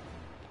 Gotta go.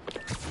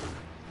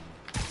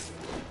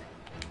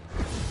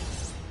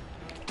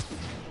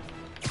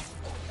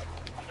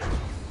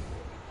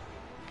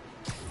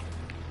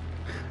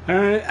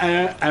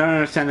 I don't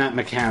understand that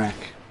mechanic.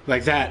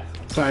 Like that.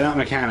 Sorry, not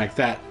mechanic.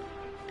 That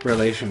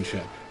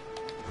relationship.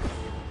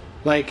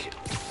 Like,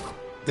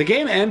 the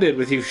game ended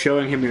with you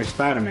showing him your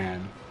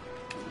Spider-Man.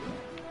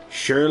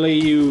 Surely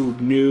you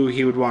knew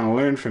he would want to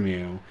learn from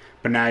you,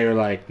 but now you're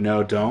like,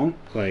 no, don't.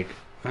 Like,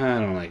 I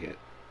don't like it.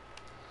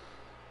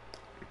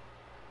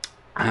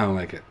 I don't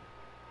like it.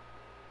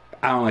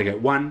 I don't like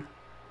it one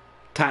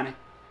tiny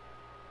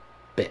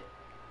bit.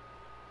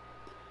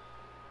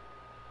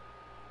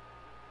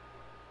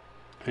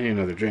 I need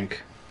another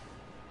drink.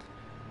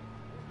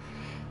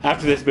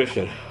 After this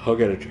mission, I'll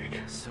get a drink.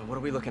 So what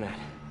are we looking at?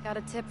 Got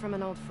a tip from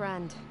an old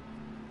friend.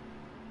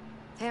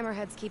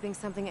 Hammerhead's keeping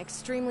something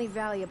extremely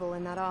valuable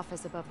in that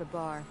office above the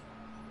bar.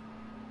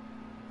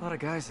 A lot of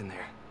guys in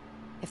there.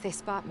 If they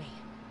spot me,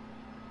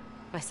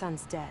 My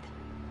son's dead.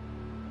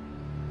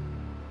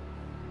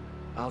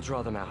 I'll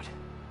draw them out.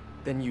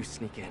 Then you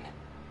sneak in.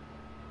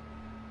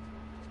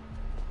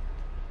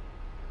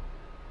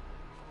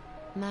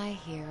 My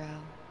hero.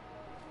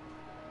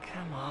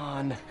 Come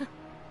on.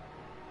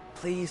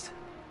 Please.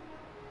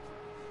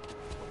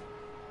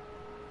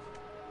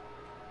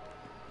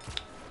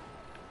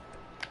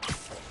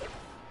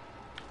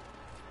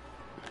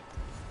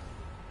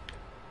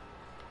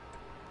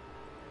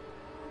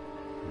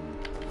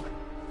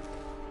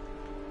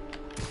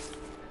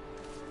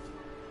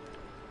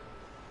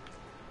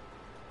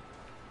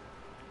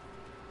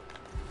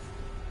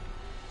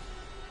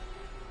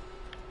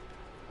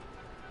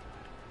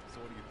 So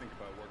what do you think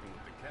about working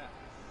with the cat?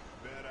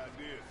 Bad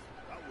idea.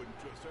 I wouldn't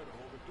trust her to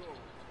hold the door.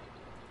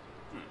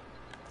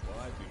 Well,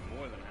 I'd be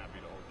more than happy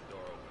to hold the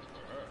door open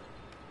for her.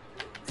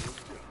 Good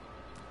job.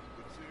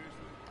 But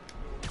seriously,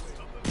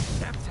 no way.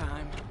 Nap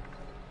time.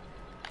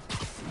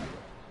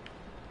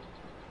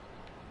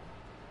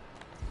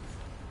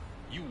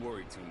 You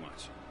worry too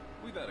much.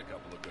 We've had a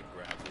couple of good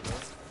grabs with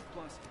us.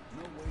 Plus,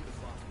 no way the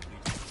boss would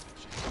leave us the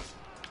chance.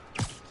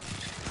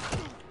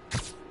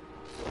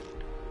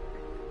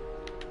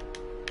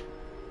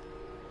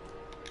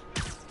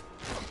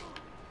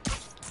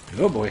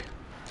 Oh boy.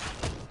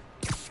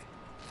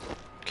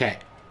 Okay.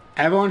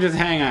 Everyone just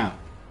hang out.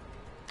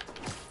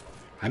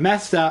 I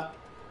messed up.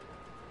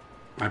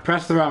 I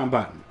pressed the wrong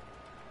button.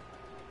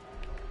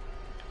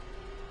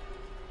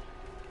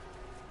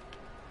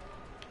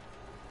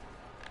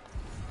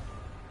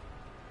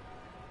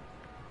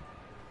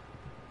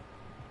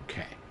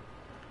 Okay.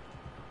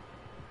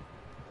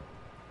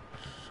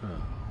 So...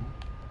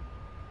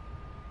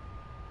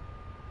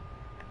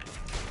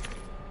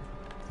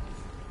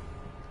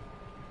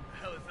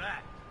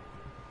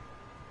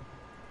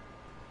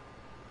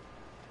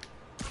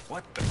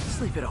 What the?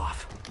 Sleep it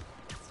off.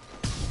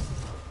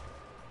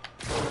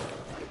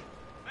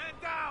 Man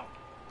down!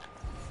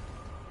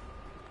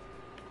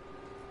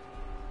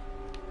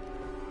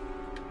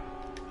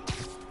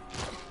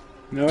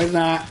 No, it's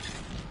not.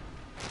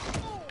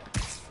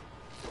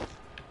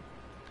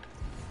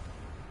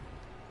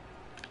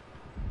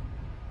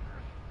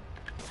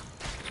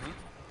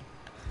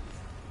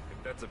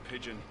 If that's a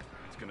pigeon,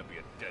 it's gonna be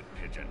a dead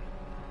pigeon.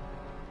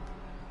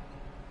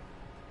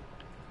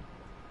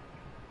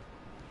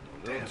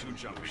 A little too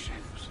jumpy.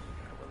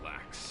 Gotta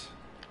relax.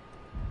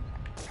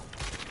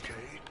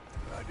 Okay,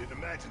 I didn't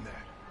imagine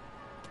that.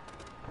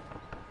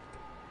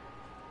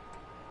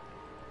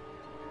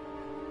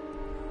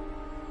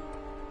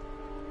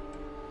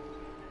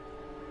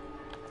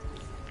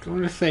 Go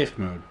into safe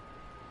mode.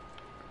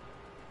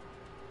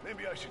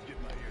 Maybe I should get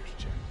my ears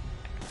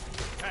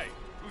checked. Hey,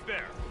 who's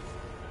there?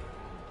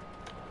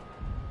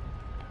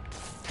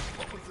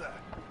 What was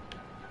that?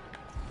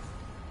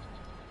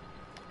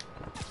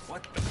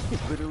 What the?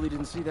 Literally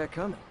didn't see that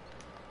coming.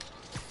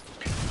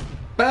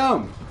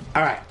 Boom!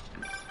 Alright.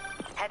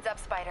 Heads up,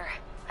 Spider.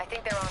 I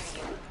think they're on to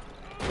you.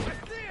 I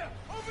see ya!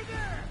 Over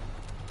there!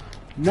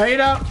 No, you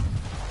don't.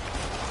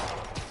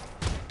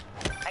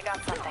 I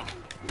got something.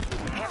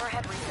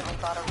 Hammerhead recently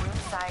bought a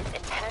room-sized,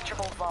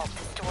 impenetrable vault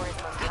to store his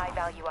most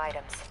high-value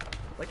items.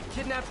 Like a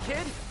kidnapped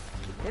kid?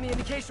 Any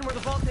indication where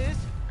the vault is?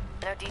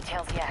 No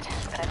details yet,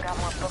 but I've got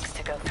more books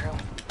to go through.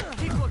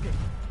 Keep looking.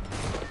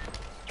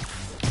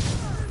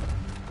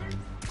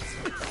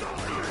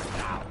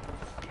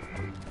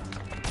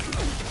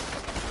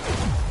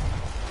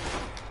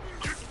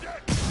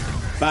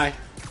 Bye.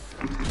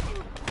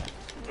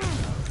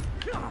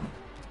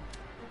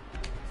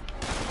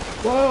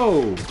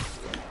 Whoa!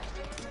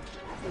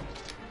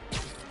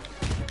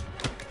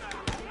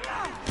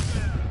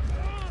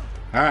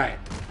 Alright.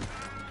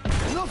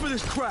 Enough of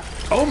this crap!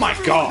 Oh my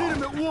Hit god!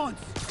 him at once!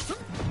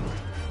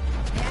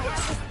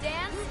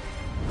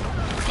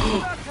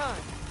 About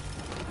time.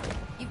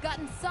 You've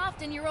gotten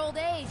soft in your old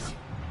age.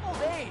 Old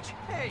age?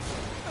 Hey,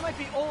 I might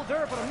be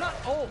older, but I'm not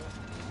old.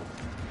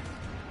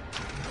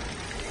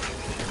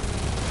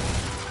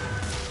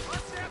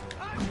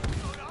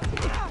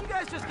 You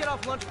guys just get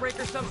off lunch break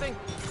or something?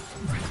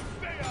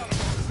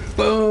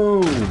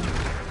 Boom!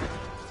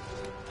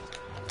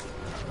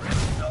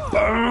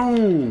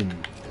 Boom!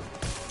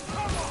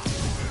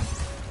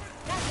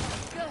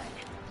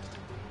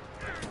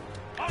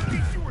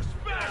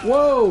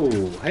 Whoa!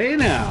 Hey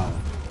now!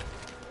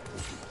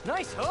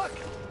 Nice hook.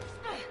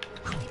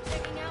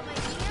 Checking out my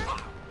gear?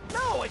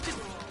 No, I just...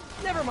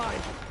 Never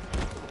mind.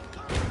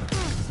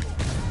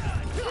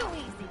 Too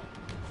easy.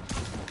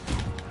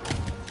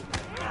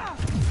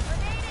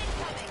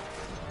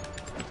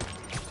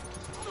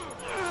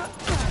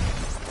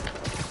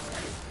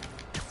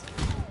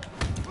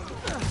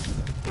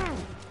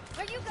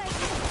 Are you guys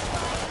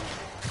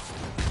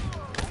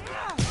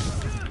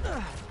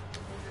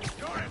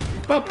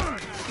Boop.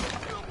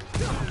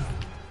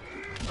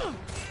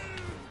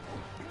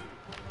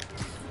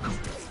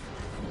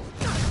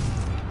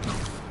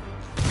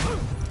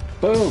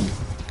 Boom!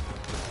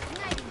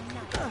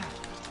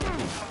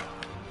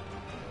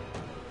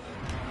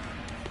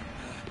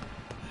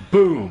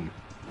 Boom!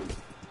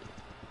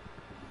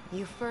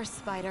 You first,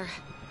 Spider.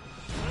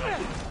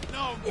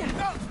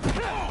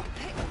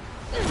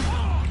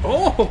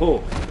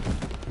 Oh!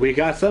 We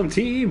got some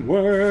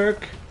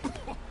teamwork!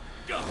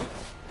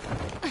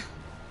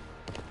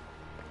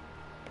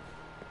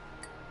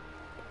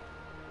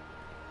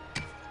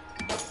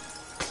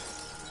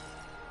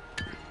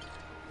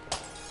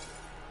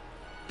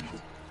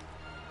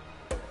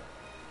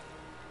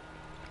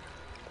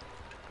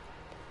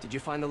 Did you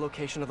find the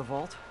location of the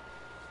vault?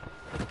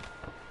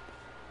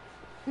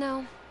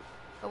 No,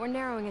 but we're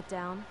narrowing it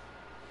down.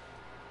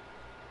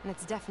 And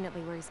it's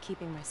definitely where he's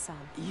keeping my son.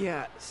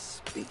 Yeah,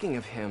 speaking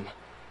of him,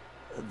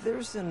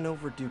 there's an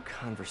overdue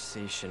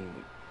conversation.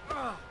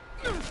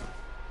 Do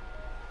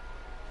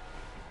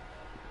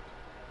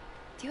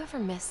you ever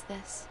miss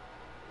this?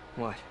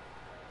 What?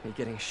 Me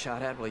getting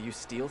shot at while you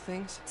steal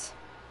things?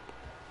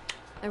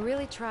 I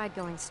really tried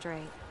going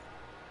straight.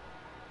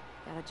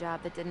 Got a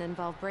job that didn't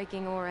involve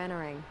breaking or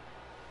entering.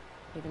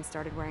 Even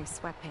started wearing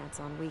sweatpants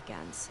on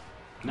weekends.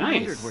 Nice. I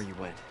wondered where you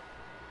went.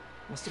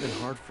 Must have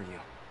been hard for you.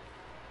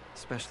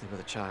 Especially with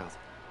a child.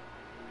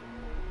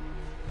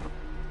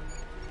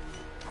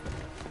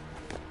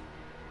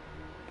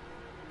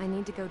 I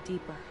need to go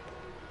deeper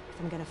if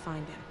I'm gonna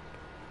find him.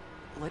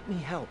 Let me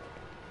help.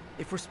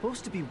 If we're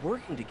supposed to be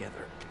working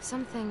together...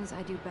 Some things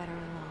I do better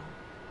alone.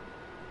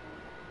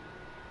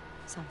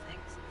 Some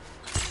things.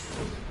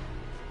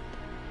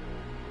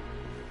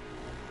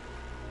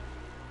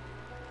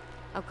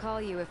 I'll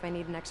call you if I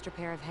need an extra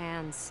pair of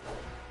hands.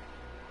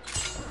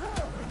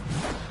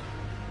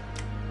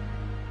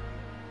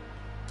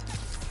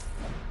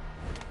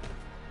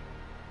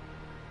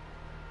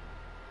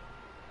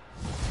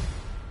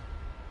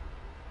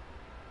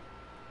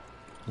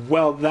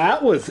 Well,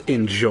 that was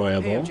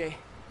enjoyable. Hey, MJ.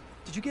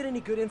 Did you get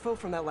any good info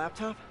from that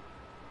laptop?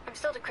 I'm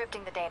still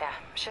decrypting the data.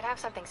 Should have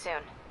something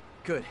soon.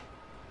 Good.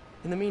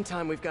 In the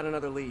meantime, we've got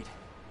another lead.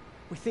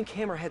 We think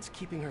Hammerhead's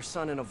keeping her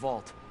son in a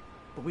vault,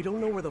 but we don't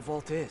know where the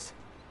vault is.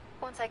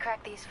 Once I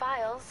crack these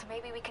files,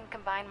 maybe we can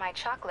combine my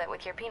chocolate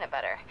with your peanut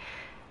butter.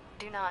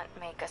 Do not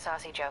make a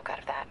saucy joke out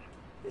of that.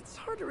 It's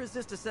hard to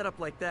resist a setup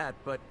like that,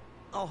 but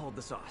I'll hold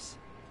the sauce.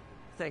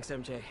 Thanks,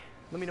 MJ.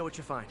 Let me know what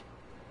you find.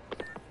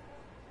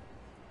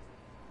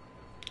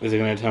 Is he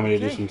going to tell me to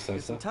do Okay, some get some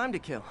stuff? time to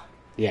kill.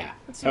 Yeah.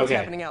 Let's see what's Okay.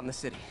 happening out in the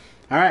city.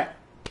 All right.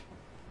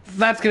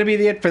 That's going to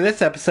be it for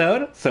this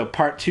episode. So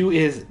part 2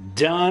 is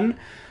done.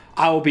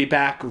 I will be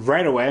back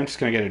right away. I'm just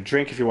going to get a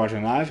drink if you're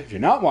watching live. If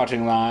you're not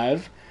watching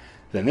live,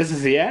 then this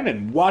is the end,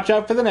 and watch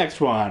out for the next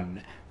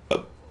one.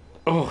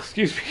 Oh,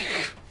 excuse me.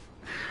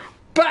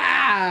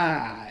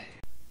 Bye!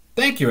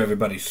 Thank you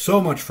everybody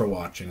so much for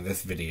watching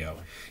this video.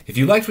 If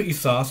you liked what you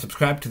saw,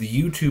 subscribe to the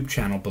YouTube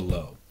channel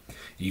below.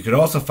 You could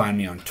also find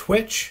me on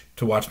Twitch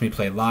to watch me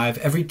play live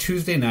every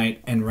Tuesday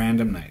night and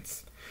random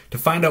nights. To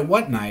find out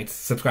what nights,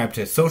 subscribe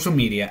to social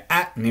media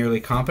at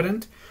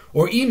NearlyCompetent,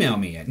 or email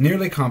me at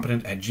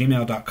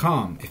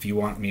nearlycompetent@gmail.com if you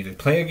want me to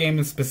play a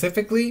game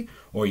specifically,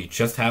 or you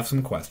just have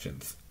some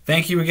questions.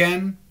 Thank you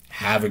again.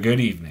 Have a good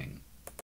evening.